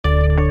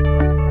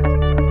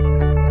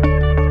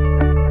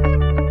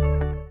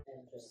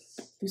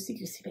Loosey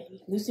goosey,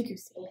 baby. Loosey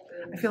goosey.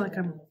 I feel like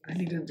I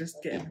need to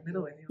just get in the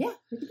middle with you. Yeah,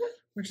 we can do it.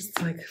 We're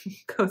just like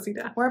cozy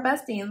down. We're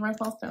besties. We're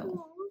supposed to.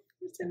 Oh,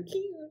 you're so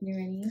cute. You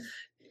ready?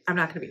 I'm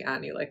not going to be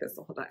on you like this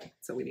the whole time,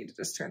 so we need to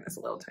just turn this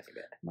a little tiny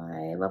bit.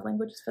 My love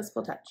language is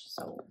physical touch,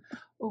 so.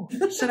 Oh,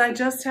 should I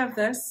just have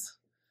this?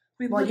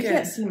 Well, you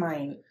can't see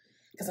mine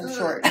because I'm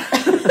short. I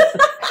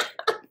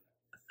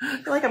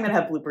feel like I'm going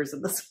to have bloopers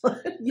in this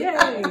one.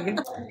 Yay!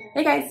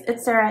 Hey guys,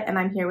 it's Sarah, and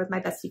I'm here with my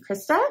bestie,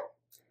 Krista.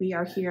 We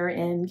are here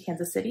in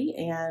Kansas City,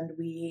 and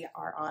we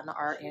are on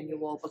our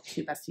annual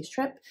BookTube Besties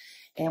Trip,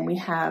 and we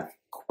have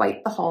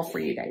quite the haul for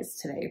you guys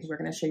today. We're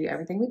going to show you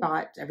everything we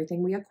bought,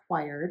 everything we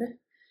acquired.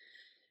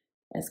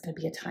 It's going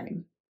to be a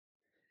time.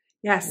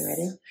 Yes. You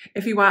ready?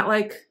 If you want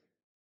like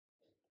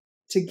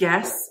to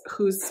guess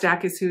whose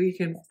stack is who, you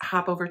can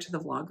hop over to the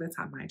vlog that's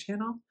on my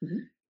channel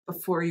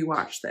before you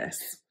watch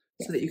this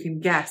so that you can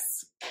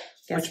guess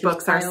which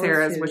books are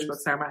Sarah's, which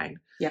books are mine.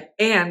 Yep.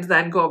 And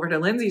then go over to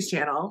Lindsay's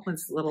channel,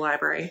 Lindsay's Little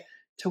Library,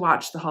 to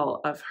watch the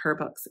haul of her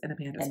books and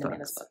Amanda's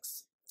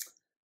books.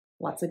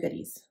 Lots of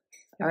goodies.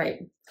 All right.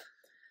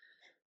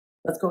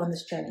 Let's go on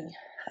this journey.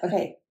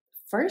 Okay.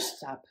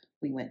 First up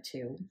we went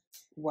to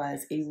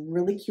was a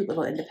really cute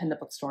little independent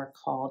bookstore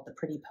called The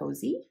Pretty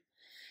Posy.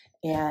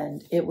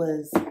 And it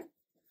was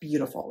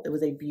beautiful. It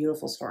was a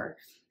beautiful store.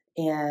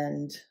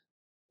 And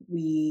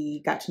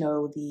we got to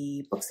know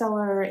the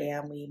bookseller,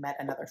 and we met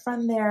another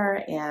friend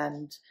there,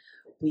 and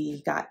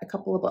we got a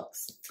couple of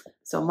books.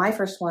 So my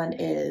first one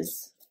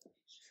is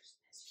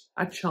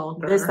a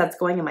chunker. This that's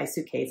going in my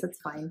suitcase. It's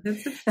fine.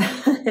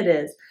 It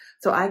is.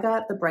 So I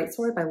got The Bright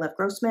Sword by Lev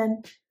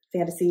Grossman.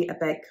 Fantasy,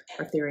 epic,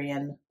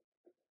 Arthurian.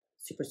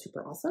 Super,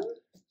 super awesome.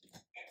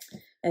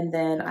 And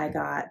then I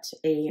got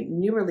a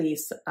new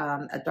release,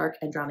 A Dark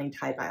and Drowning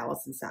Tide by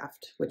Allison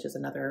Saft, which is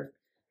another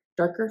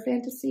darker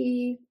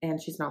fantasy.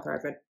 And she's an author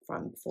I've read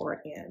from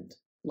before and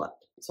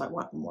loved. So I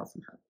want more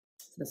from her.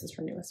 So this is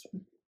her newest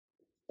one.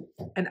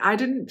 And I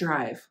didn't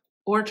drive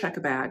or check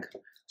a bag.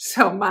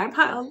 So my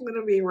pile is going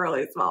to be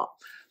really small.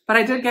 But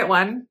I did get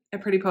one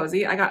at Pretty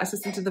Posy. I got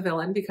Assistant to the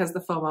Villain because the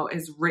FOMO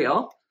is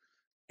real.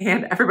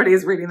 And everybody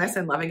is reading this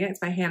and loving it. It's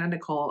by Hannah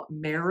Nicole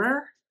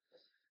Mehrer.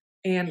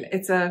 And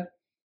it's a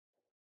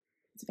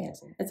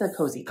fantasy. It's a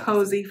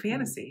cozy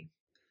fantasy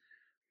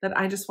that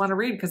I just want to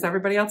read because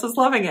everybody else is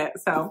loving it.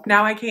 So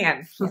now I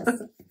can.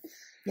 Yes.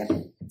 Yep.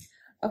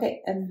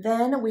 Okay. And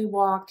then we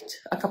walked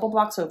a couple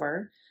blocks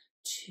over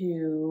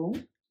to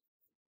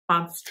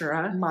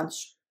Monstera.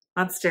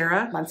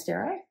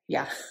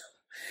 Yeah.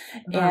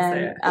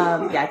 And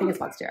yeah, I think it's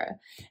Monstera.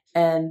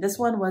 And this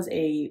one was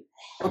a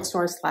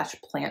bookstore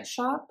 / plant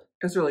shop.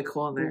 It was really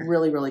cool in there.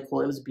 Really, really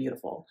cool. It was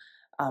beautiful.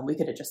 We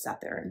could have just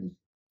sat there, and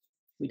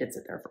we did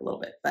sit there for a little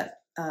bit, but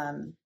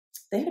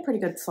they had a pretty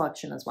good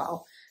selection as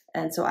well.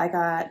 And so I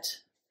got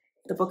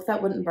The Book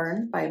That Wouldn't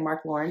Burn by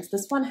Mark Lawrence.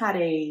 This one had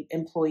a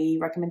employee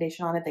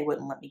recommendation on it. They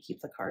wouldn't let me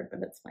keep the card, but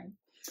it's fine.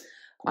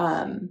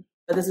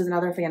 But this is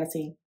another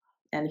fantasy,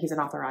 and he's an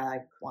author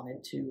I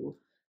wanted to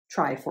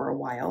try for a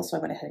while. So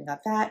I went ahead and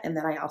got that. And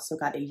then I also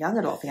got a young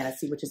adult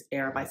fantasy, which is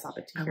Air by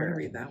Sabatir. I want to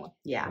read that one.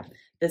 Yeah.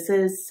 This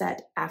is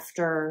set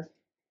after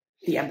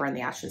the Ember and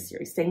the Ashes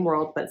series. Same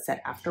world, but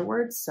set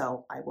afterwards.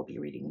 So I will be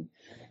reading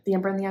the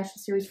Ember and the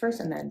Ashes series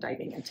first and then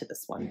diving into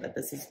this one. But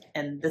this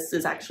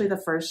is actually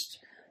the first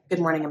Good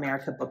Morning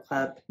America Book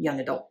Club young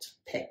adult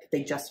pick.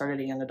 They just started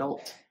a young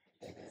adult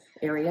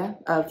area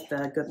of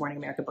the Good Morning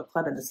America Book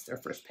Club, and this is their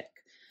first pick.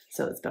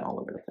 So it's been all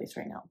over the place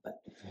right now.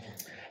 But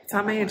it's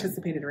on my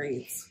anticipated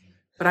reads.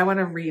 But I want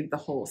to read the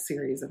whole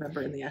series of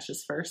Ember and the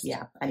Ashes first.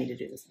 Yeah, I need to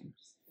do this one.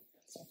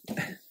 So.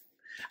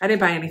 I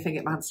didn't buy anything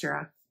at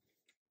Monstera.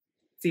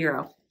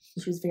 0.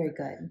 She was very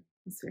good.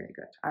 It's very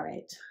good. All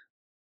right.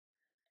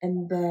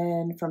 And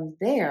then from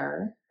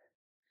there,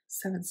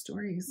 7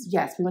 Stories.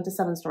 Yes, we went to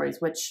 7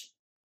 Stories, which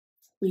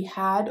we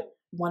had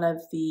one of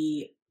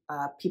the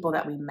people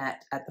that we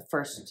met at the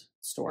first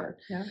store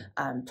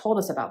told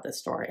us about this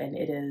store. And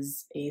it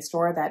is a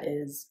store that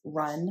is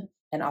run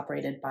and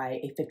operated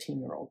by a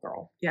 15-year-old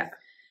girl. Yeah.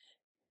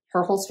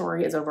 Her whole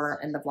story is over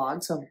in the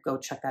vlog, so go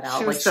check that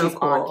out. She's cool.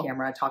 On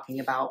camera talking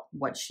about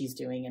what she's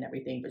doing and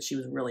everything, but she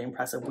was really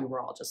impressive. We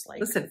were all just like...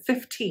 Listen,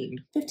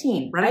 15.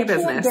 15. Running a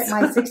business. I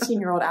can't get my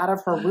 16-year-old out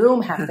of her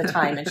room half the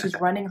time, and she's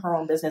running her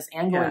own business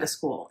and going to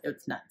school.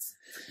 It's nuts.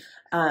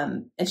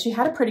 And she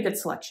had a pretty good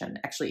selection,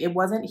 actually. It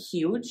wasn't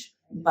huge,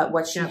 but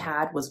what she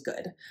had was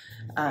good.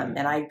 And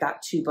I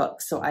got 2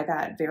 books. So I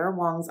got Vera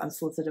Wong's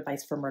Unsolicited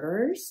Advice for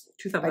Murderers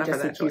by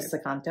Jessica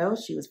Sacanto.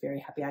 She was very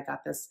happy I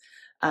got this.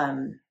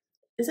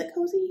 Is it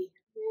cozy?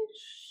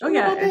 Oh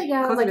yeah,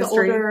 yeah, cozy like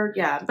mystery. An older,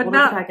 but older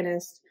not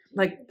protagonist,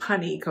 like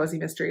punny cozy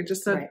mystery.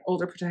 Just an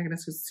older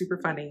protagonist who's super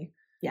funny,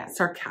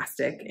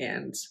 sarcastic,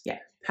 and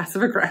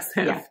passive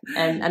aggressive. Yeah,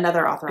 and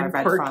another author I've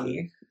read from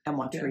and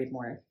want to read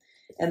more.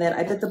 And then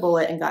I bit the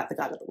bullet and got The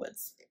God of the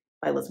Woods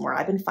by Liz Moore.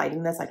 I've been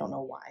fighting this. I don't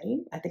know why.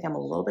 I think I'm a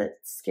little bit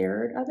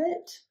scared of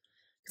it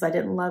because I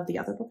didn't love the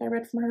other book I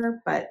read from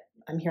her, but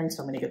I'm hearing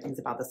so many good things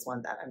about this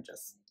one that I'm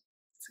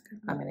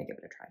going to give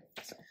it a try.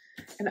 So.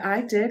 And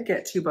I did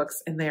get 2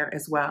 books in there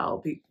as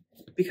well.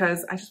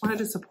 because I just wanted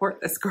to support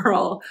this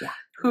girl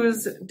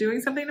who's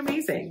doing something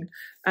amazing.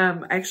 I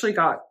actually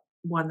got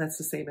one that's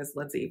the same as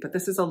Lindsay, but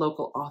this is a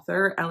local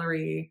author,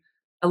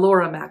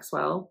 Elora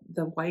Maxwell,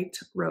 The White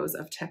Rose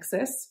of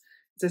Texas.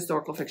 It's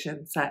historical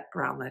fiction set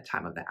around the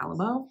time of the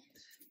Alamo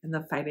and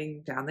the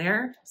fighting down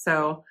there.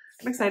 So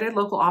I'm excited,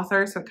 local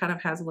author. So it kind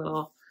of has a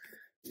little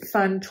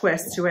fun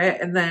twist to it.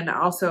 And then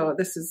also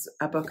this is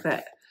a book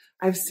that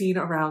I've seen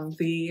around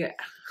the,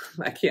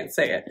 I can't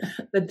say it,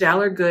 the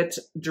Dallergut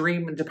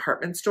Dream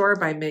Department Store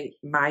by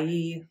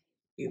Mai,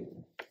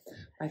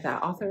 by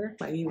that author,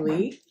 Mai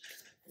Lee.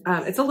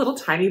 It's a little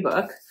tiny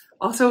book,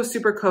 also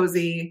super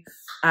cozy.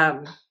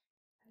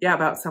 Yeah,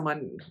 about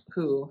someone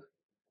who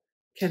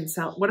can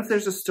sell. What if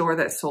there's a store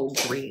that sold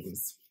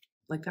dreams?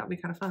 Like that would be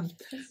kind of fun.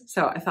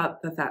 So I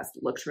thought that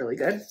looks really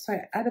good. So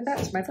I added that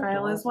to my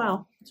pile as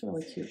well. It's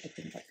really cute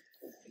looking book.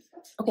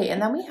 Okay,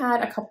 and then we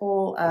had a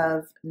couple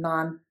of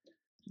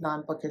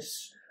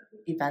non-bookish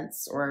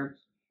events or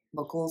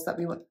locals that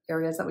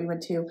areas that we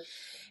went to.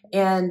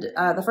 And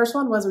the first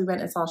one was we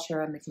went and saw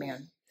Sarah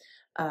McMahon.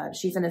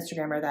 She's an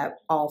Instagrammer that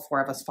all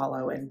four of us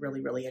follow and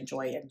really, really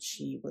enjoy. And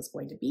she was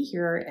going to be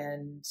here.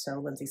 And so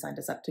Lindsay signed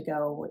us up to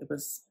go. It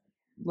was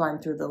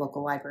run through the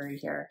local library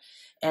here.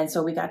 And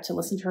so we got to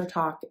listen to her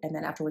talk. And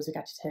then afterwards we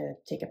got to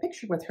take a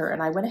picture with her.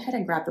 And I went ahead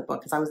and grabbed the book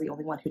because I was the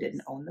only one who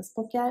didn't own this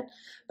book yet.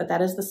 But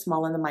that is The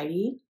Small and the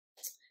Mighty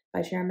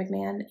by Sarah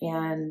McMahon.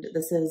 And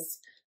this is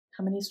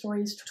how many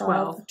stories?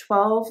 12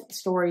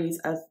 stories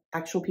of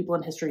actual people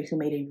in history who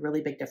made a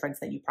really big difference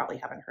that you probably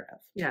haven't heard of.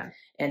 Yeah.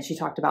 And she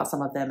talked about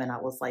some of them and I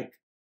was like,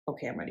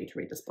 okay, I'm ready to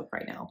read this book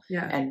right now.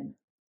 Yeah. And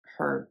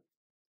her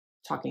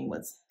talking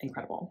was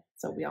incredible.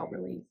 So we all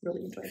really,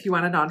 really enjoyed it. If you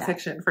want a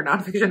nonfiction for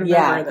nonfiction,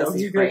 this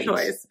is a good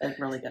choice. It's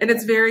really good. And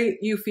it's very,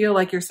 you feel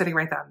like you're sitting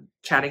right down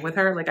chatting with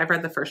her. Like I've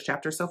read the first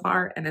chapter so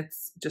far and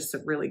it's just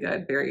really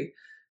good. Very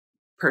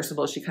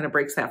personable. She kind of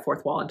breaks that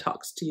fourth wall and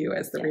talks to you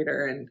as the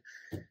reader, and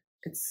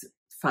it's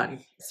fun.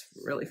 It's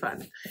really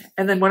fun.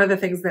 And then one of the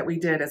things that we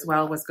did as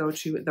well was go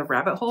to the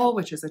Rabbit Hole,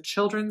 which is a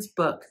children's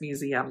book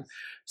museum.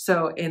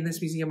 So in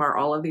this museum are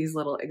all of these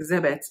little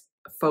exhibits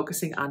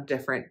focusing on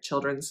different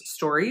children's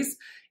stories.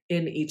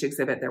 In each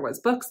exhibit, there was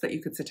books that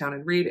you could sit down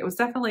and read. It was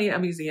definitely a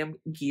museum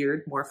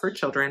geared more for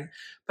children,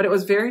 but it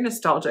was very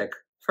nostalgic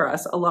for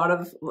us. A lot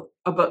of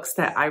books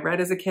that I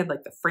read as a kid,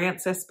 like the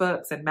Frances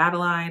books and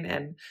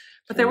Madeline,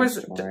 but there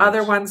was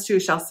other ones too,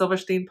 Shel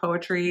Silverstein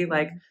poetry,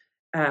 like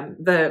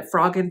the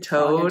Frog and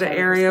Toad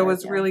area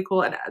was really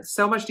cool, and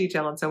so much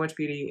detail and so much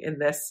beauty in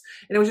this.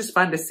 And it was just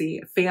fun to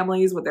see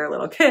families with their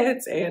little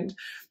kids, and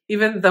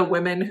even the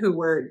women who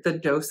were the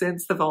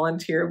docents, the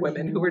volunteer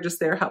women who were just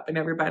there helping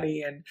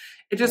everybody. And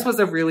it just was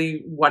a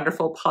really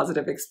wonderful,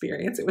 positive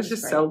experience. It was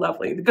just so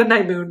lovely. The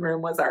Goodnight Moon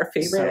Room was our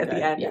favorite at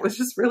the end. It was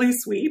just really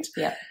sweet.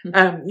 Yeah.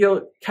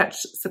 You'll catch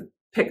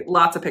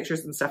lots of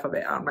pictures and stuff of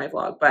it on my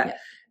vlog, but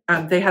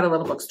they had a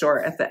little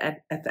bookstore at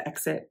the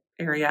exit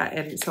area.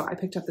 And so I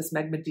picked up this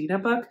Meg Medina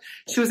book.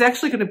 She was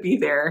actually going to be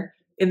there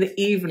in the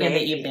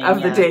evening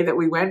of the day that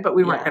we went, but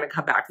we weren't going to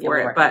come back for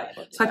it. But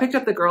so I picked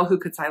up The Girl Who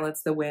Could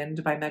Silence the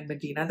Wind by Meg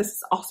Medina. This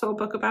is also a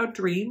book about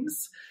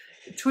dreams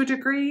to a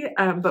degree,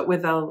 but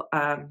with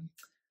a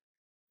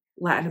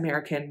Latin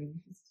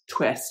American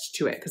twist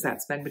to it, because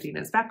that's Meg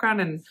Medina's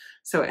background. And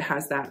so it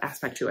has that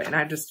aspect to it. And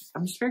I'm just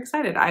very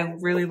excited. I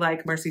really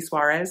like Mercy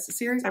Suarez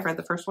series. I've read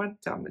the first one,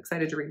 so I'm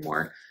excited to read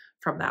more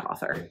from that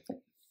author.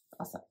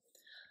 Awesome.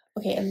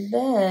 Okay. And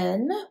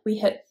then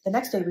the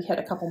next day we hit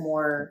a couple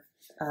more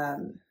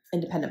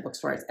independent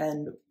bookstores,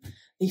 and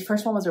the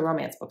first one was a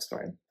romance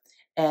bookstore,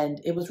 and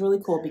it was really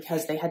cool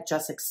because they had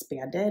just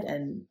expanded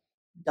and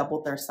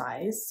doubled their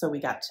size, so we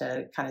got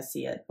to kind of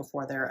see it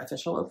before their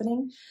official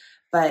opening.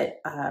 But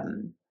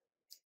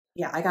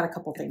I got a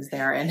couple things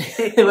there, and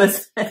it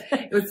was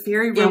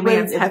very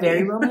romance heavy.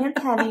 Very romance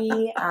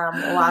heavy.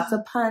 Lots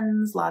of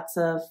puns, lots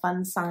of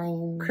fun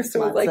signs. Krista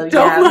was like,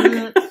 "Don't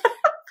look."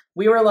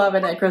 We were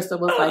loving it. Krista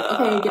was like,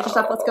 "Okay, get your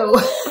stuff, let's go."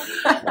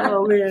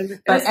 Oh man!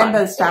 And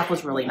the staff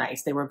was really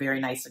nice. They were very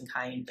nice and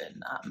kind,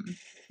 and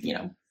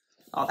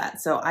all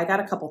that. So I got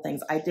a couple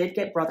things. I did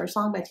get Brother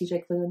Song by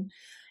T.J. Klune,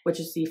 which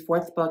is the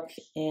fourth book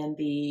in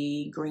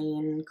the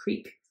Green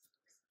Creek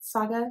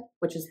saga,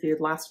 which is the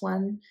last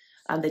one.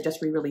 They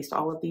just re-released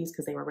all of these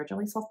because they were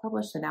originally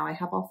self-published, so now I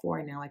have all four,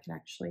 and now I can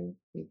actually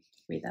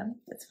read them.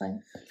 It's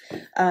fun.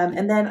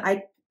 And then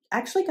I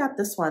actually got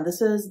this one.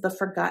 This is The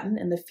Forgotten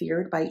and the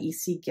Feared by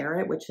E.C.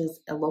 Garrett, which is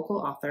a local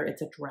author.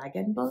 It's a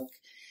dragon book.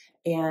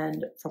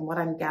 And from what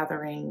I'm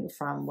gathering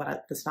from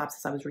the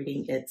synopsis I was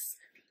reading, it's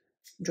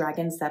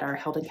dragons that are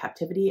held in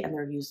captivity and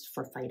they're used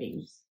for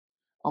fighting,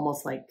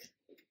 almost like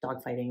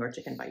dog fighting or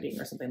chicken fighting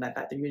or something like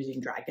that. They're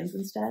using dragons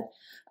instead.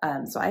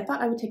 So I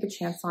thought I would take a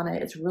chance on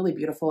it. It's really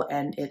beautiful,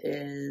 and it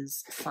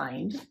is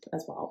signed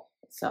as well.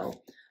 So,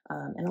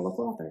 and a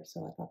local author.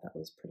 So I thought that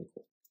was pretty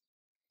cool.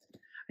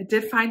 I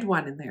did find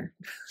one in there.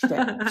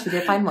 She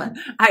did find one.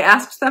 I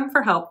asked them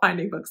for help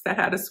finding books that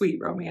had a sweet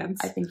romance.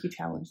 I think you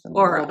challenged them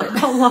or a little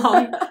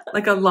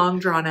bit. a long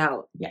drawn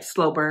out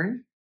slow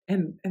burn.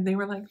 And they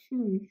were like,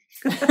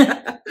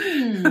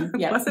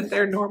 Yeah. wasn't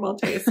their normal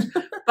taste.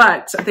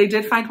 But they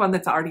did find one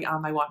that's already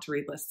on my want to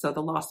read list. So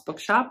The Lost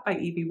Bookshop by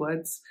Evie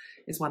Woods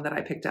is one that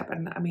I picked up.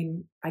 And I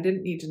mean, I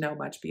didn't need to know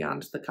much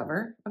beyond the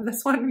cover of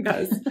this one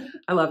because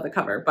I love the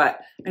cover, but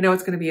I know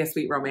it's going to be a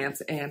sweet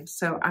romance. And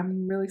so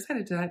I'm really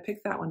excited to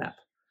pick that one up.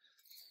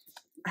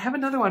 I have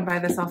another one by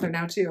this author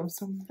now too.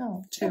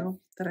 So two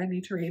that I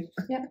need to read.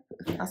 Yeah.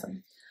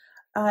 Awesome.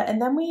 And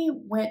then we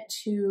went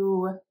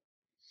to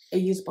a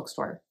used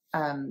bookstore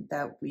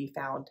that we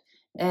found,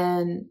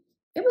 and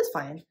it was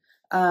fine.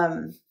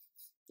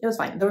 It was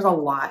fine. There was a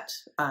lot.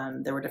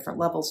 There were different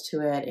levels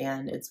to it,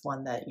 and it's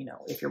one that, you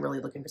know, if you're really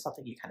looking for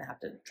something, you kind of have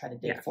to try to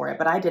dig for it.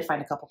 But I did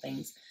find a couple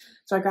things.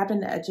 So I grabbed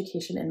An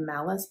Education in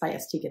Malice by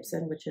S.T.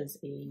 Gibson, which is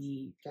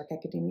a dark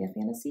academia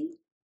fantasy.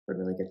 Heard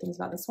really good things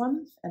about this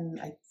one, and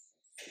it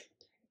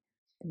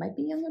might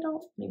be young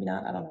adult, maybe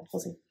not. I don't know. We'll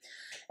see.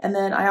 And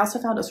then I also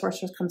found A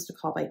Sorceress Comes to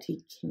Call by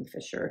T.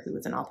 Kingfisher, who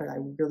is an author that I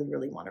really,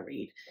 really want to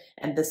read.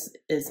 And this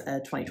is a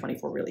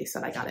 2024 release,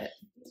 and I got it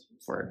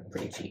for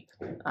pretty cheap,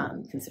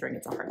 considering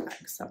it's a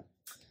hardback. So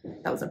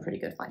that was a pretty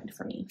good find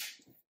for me.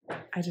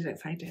 I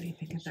didn't find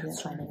anything in that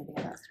store. Find anything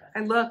in that store. I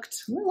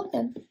looked. You were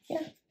looking.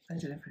 Yeah. I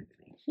didn't find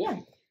anything. Yeah.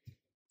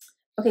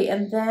 Okay,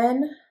 and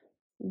then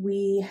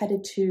we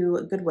headed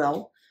to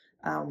Goodwill.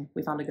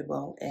 We found a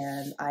Goodwill,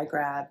 and I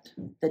grabbed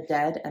The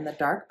Dead and the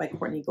Dark by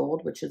Courtney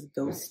Gold, which is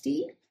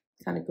ghosty,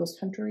 kind of ghost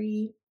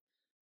huntery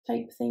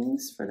type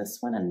things for this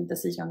one. And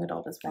this is young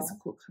adult as well. That's a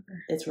cool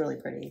cover. It's really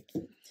pretty.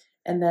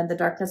 And then The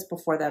Darkness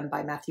Before Them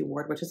by Matthew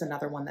Ward, which is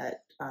another one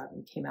that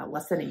came out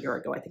less than a year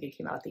ago. I think it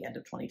came out at the end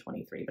of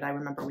 2023. But I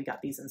remember we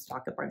got these in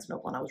stock at Barnes &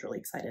 Noble, and I was really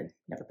excited.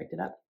 Never picked it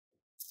up.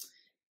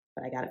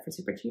 But I got it for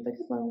super cheap at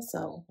Goodwill,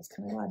 so I was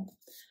kind of glad.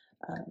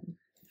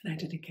 And I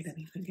didn't get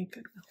anything at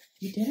Goodwill.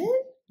 You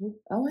did?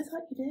 Oh, I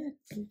thought you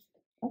did.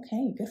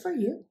 Okay, good for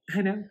you.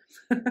 I know.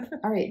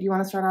 All right, you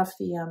want to start off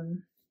the...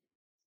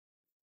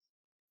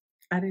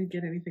 I didn't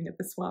get anything at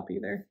the swap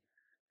either.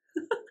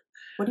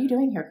 What are you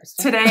doing here,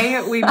 Krista?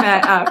 Today we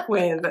met up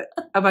with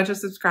a bunch of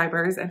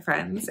subscribers and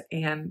friends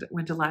and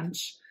went to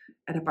lunch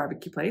at a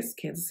barbecue place,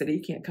 Kansas City.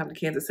 You can't come to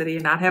Kansas City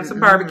and not have some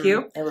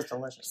barbecue. It was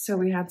delicious. So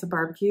we had some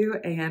barbecue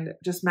and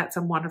just met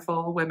some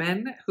wonderful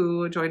women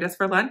who joined us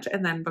for lunch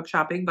and then book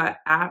shopping. But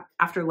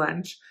after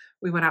lunch,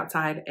 we went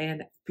outside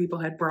and people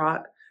had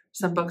brought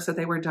some books that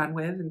they were done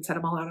with and set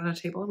them all out on a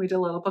table. And we did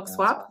a little book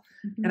swap.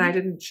 Mm-hmm. And I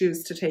didn't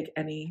choose to take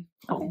any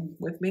home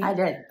with me. I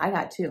did. I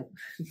got two.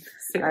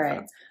 All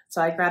right.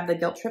 So I grabbed The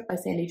Guilt Trip by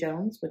Sandy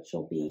Jones, which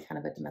will be kind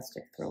of a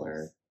domestic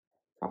thriller,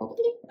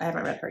 probably. I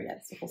haven't read her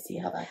yet, so we'll see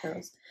how that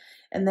goes.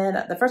 And then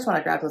the first one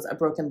I grabbed was A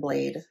Broken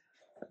Blade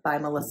by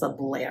Melissa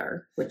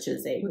Blair, which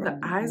is a... Ooh, the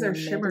eyes are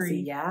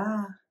shimmery.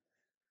 Yeah.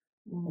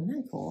 Isn't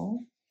that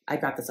cool? I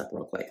got this up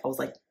real quick. I was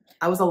like,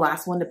 I was the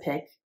last one to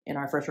pick in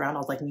our first round. I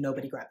was like,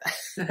 nobody grabbed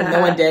that. And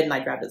no one did, and I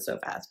grabbed it so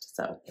fast.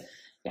 So,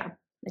 yeah,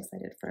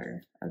 excited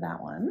for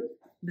that one.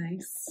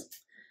 Nice.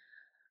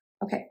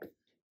 Okay.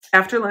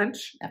 After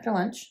lunch,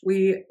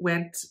 we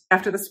went,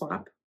 after the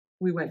swap,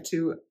 we went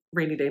to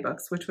Rainy Day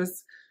Books, which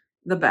was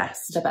the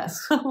best. The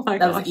best. Oh my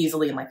gosh. That was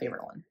easily my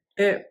favorite one.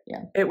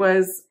 It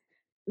was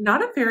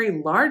not a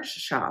very large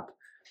shop,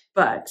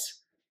 but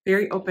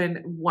very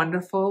open,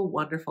 wonderful,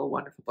 wonderful,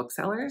 wonderful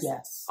booksellers.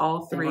 Yes.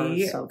 All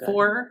three, so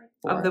four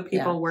of the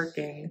people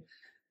working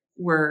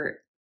were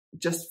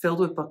just filled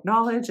with book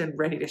knowledge and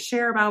ready to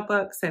share about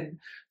books and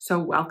so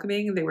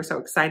welcoming. They were so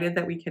excited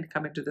that we could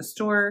come into the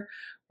store.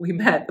 We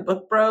met the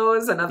Book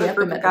Bros, another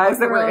group of guys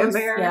that were in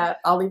there. Yeah,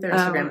 I'll leave their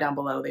Instagram down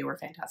below. They were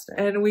fantastic.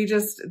 And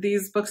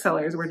these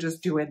booksellers were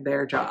just doing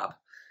their job.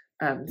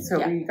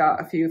 We got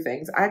a few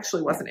things. I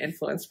actually wasn't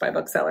influenced by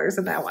booksellers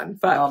in that one,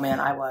 but oh man,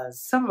 I was.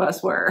 Some of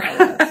us were.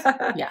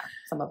 Yeah,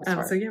 some of us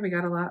were. So yeah, we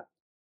got a lot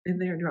in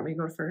there. Do you want me to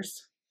go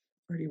first?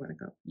 Where do you want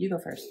to go? You go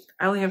first.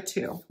 I only have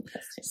two.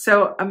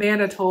 So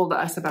Amanda told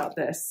us about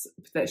this,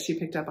 that she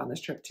picked up on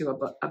this trip to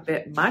A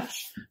Bit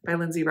Much by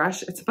Lindsay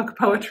Rush. It's a book of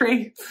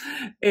poetry.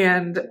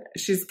 And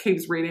she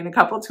keeps reading a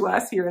couple to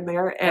us here and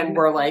there. And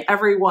we're like,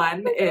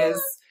 everyone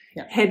is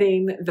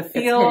hitting the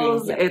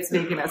feels. It's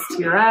making us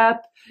tear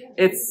up.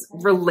 It's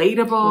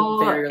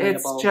relatable. Very relatable.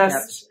 It's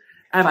just...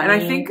 and I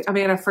think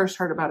Amanda first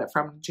heard about it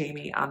from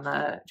Jamie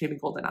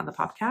Golden on the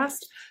podcast.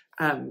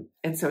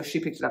 And so she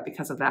picked it up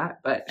because of that,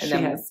 but she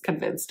has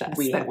convinced us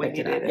that we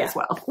needed it as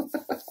well.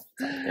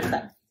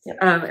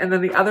 And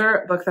then the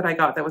other book that I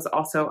got that was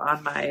also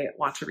on my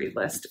want to read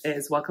list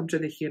is Welcome to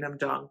the Hunam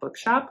Dong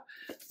Bookshop.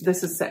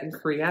 This is set in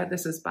Korea.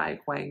 This is by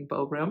Hwang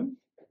Bo-rum,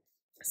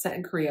 set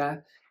in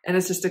Korea. And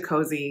it's just a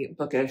cozy,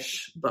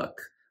 bookish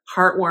book.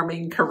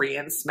 Heartwarming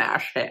Korean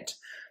smash hit.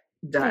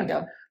 Done.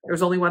 There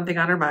was only one thing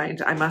on her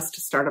mind. I must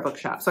start a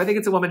bookshop. So I think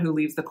it's a woman who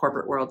leaves the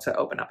corporate world to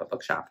open up a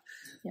bookshop.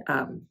 Yeah.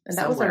 And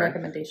that was a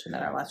recommendation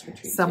at our last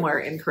retreat. Somewhere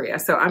in Korea.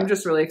 So I'm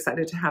just really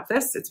excited to have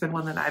this. It's been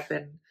one that I've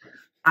been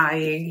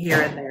eyeing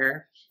here and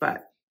there.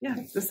 But yeah,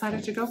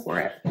 decided to go for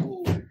it.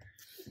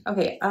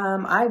 Okay.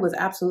 I was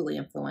absolutely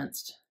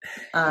influenced.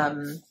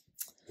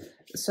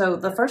 So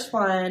the first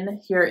one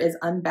here is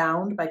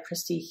Unbound by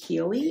Christy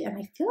Healy. And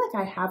I feel like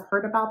I have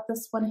heard about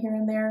this one here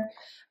and there,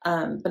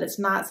 but it's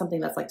not something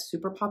that's like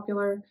super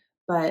popular.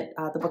 But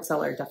the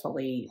bookseller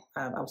definitely,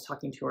 I was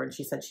talking to her and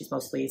she said she's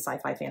mostly a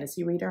sci-fi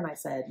fantasy reader. And I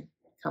said,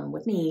 come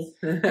with me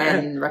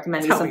and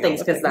recommend me some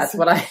things because that's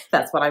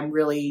what I'm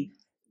really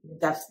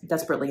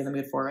desperately in the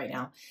mood for right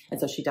now. And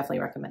so she definitely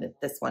recommended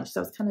this one.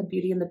 So it's kind of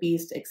Beauty and the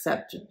Beast,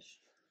 except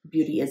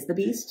Beauty is the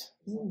Beast.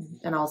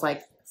 And I was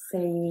like, say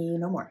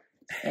no more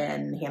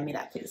and hand me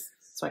that, please.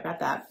 So I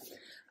got that.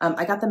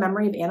 I got The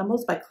Memory of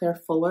Animals by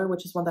Claire Fuller,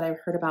 which is one that I've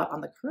heard about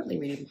on the Currently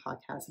Reading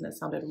podcast, and it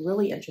sounded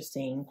really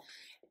interesting.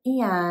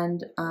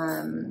 And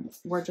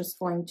we're just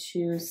going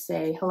to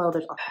say hello.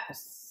 There's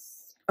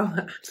octopus. Oh,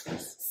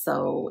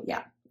 so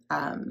yeah.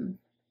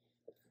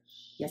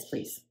 Yes,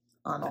 please.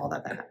 On all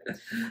that.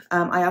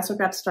 I also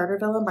grabbed Starter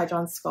Villain by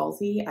John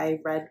Scalzi. I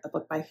read a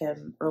book by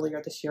him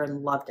earlier this year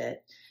and loved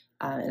it.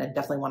 And I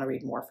definitely want to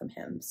read more from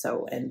him.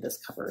 So, and this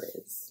cover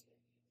is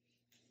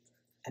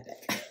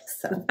epic.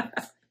 So,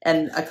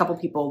 and a couple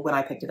people, when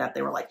I picked it up,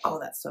 they were like, oh,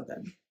 that's so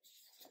good.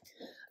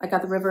 I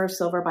got The River of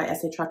Silver by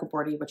S.A.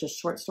 Chakraborty, which is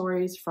short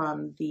stories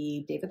from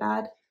the David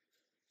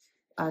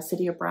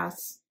City of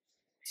Brass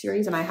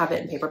series. And I have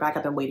it in paperback.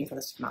 I've been waiting for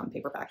this to come out in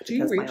paperback. Do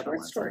you read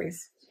short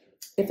stories?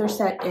 If they're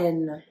set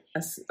in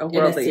a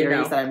world that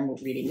series that I'm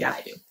reading, yeah,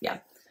 I do. Yeah.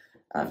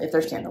 If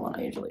they're standalone,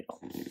 I usually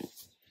don't.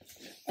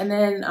 And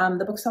then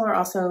the bookseller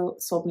also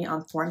sold me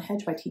on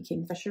Thornhedge by T.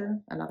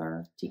 Kingfisher,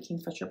 another T.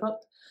 Kingfisher book.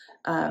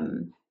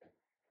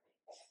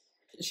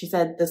 She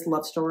said this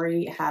love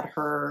story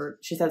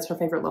she said it's her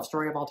favorite love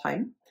story of all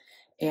time.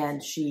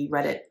 And she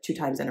read it 2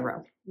 times in a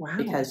row. Wow.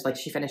 Because like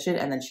she finished it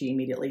and then she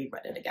immediately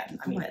read it again.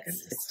 I mean,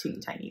 it's teeny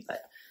tiny,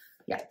 but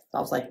yeah. I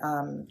was like,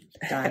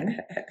 done.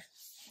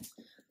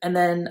 And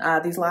then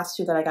these last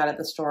 2 that I got at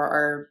the store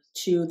are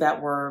 2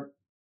 that were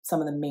some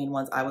of the main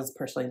ones I was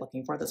personally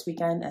looking for this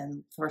weekend.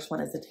 And the first one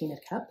is The Tainted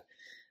Cup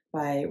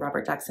by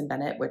Robert Jackson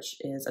Bennett, which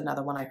is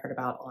another one I heard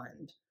about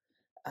on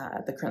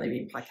the Currently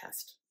Reading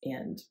podcast.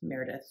 And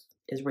Meredith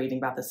is raving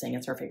about this thing.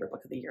 It's her favorite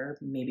book of the year,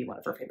 maybe one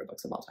of her favorite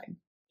books of all time.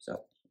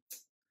 So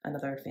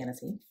another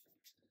fantasy.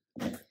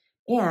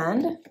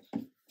 And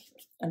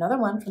another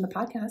one from the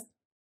podcast,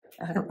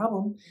 I Have a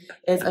Problem,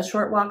 is A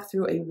Short Walk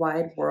Through a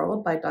Wide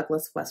World by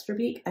Douglas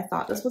Westerbeek. I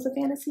thought this was a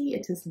fantasy.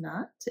 It is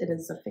not. It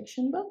is a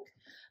fiction book.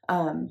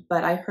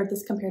 But I heard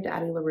this compared to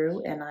Addie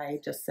LaRue, and I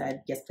just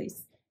said, yes,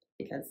 please,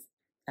 because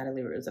Addie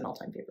LaRue is an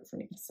all-time favorite for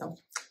me. So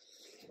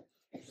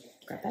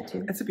grab that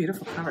too. It's a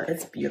beautiful cover.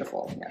 It's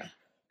beautiful. Yeah.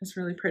 It's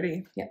really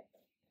pretty. Yeah.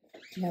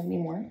 Do you have any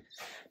more?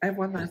 I have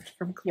one left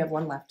from You have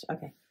one left.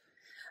 Okay.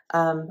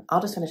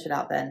 I'll just finish it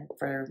out then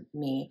for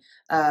me.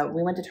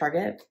 We went to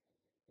Target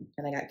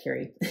and I got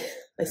Carrie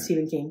by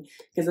Stephen King,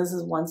 because this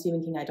is one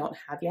Stephen King I don't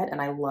have yet. And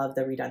I love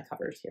the redone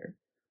covers here,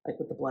 like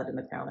with the blood and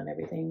the crown and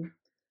everything.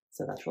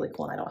 So that's really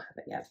cool. And I don't have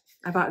it yet.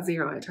 I bought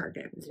 0 at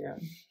Target. 0.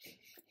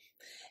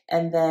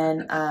 And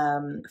then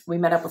we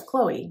met up with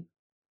Chloe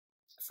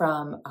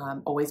from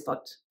Always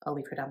Booked. I'll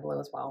leave her down below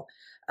as well.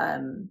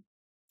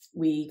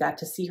 We got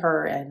to see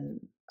her and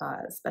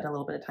spend a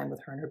little bit of time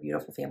with her and her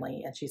beautiful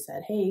family. And she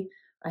said, hey,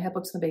 I have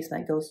books in the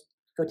basement. Go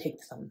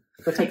take some.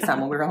 Go take some.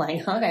 And we were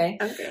like, okay.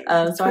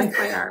 So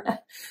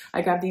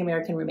I grabbed The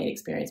American Roommate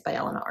Experience by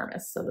Elena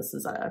Armis. So this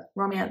is a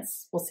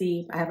romance. We'll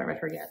see. I haven't read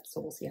her yet, so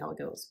we'll see how it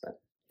goes.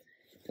 But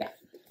yeah.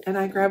 And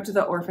I grabbed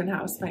The Orphan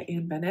House by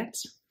Anne Bennett.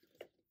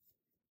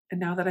 And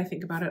now that I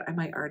think about it, I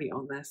might already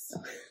own this.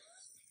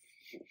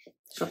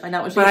 She'll find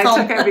out what she's But I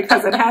took it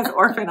because it has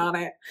orphan on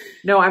it.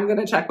 No, I'm going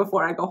to check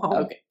before I go home.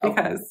 Okay.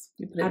 Because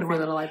you put it in 3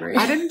 Little Library.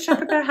 I didn't check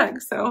the bag,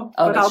 so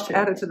but I'll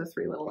add it to the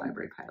 3 Little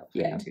Library pile.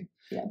 Yeah.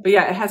 Yeah. But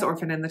yeah, it has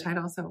orphan in the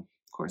title, so of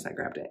course I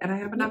grabbed it. And I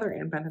have another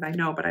Anne Bennett, I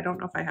know, but I don't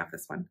know if I have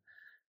this one.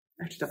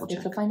 I have to double check.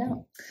 You have to find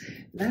out.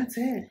 That's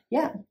it.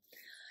 Yeah.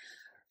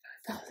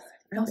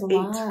 That was a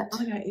lot. I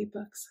only got 8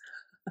 books.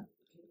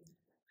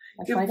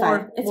 You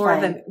have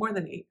more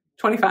than 8.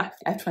 25.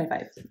 I have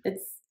 25.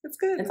 It's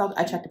good. It's all.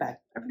 I checked a bag,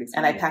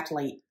 and I packed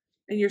late.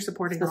 And you're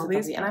supporting all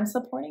these, and I'm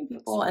supporting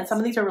people. And some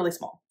of these are really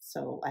small,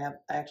 so I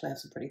actually have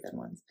some pretty thin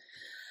ones.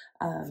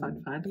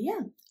 Fun. But yeah.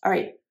 All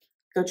right,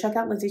 go check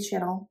out Lizzie's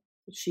channel.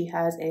 She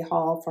has a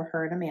haul for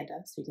her and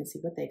Amanda, so you can see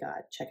what they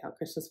got. Check out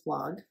KRISTA'S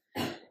vlog,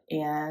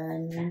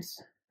 and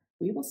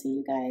we will see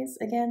you guys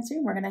again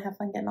soon. We're gonna have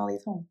fun getting all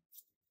these home.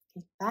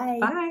 Okay, bye.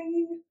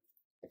 Bye.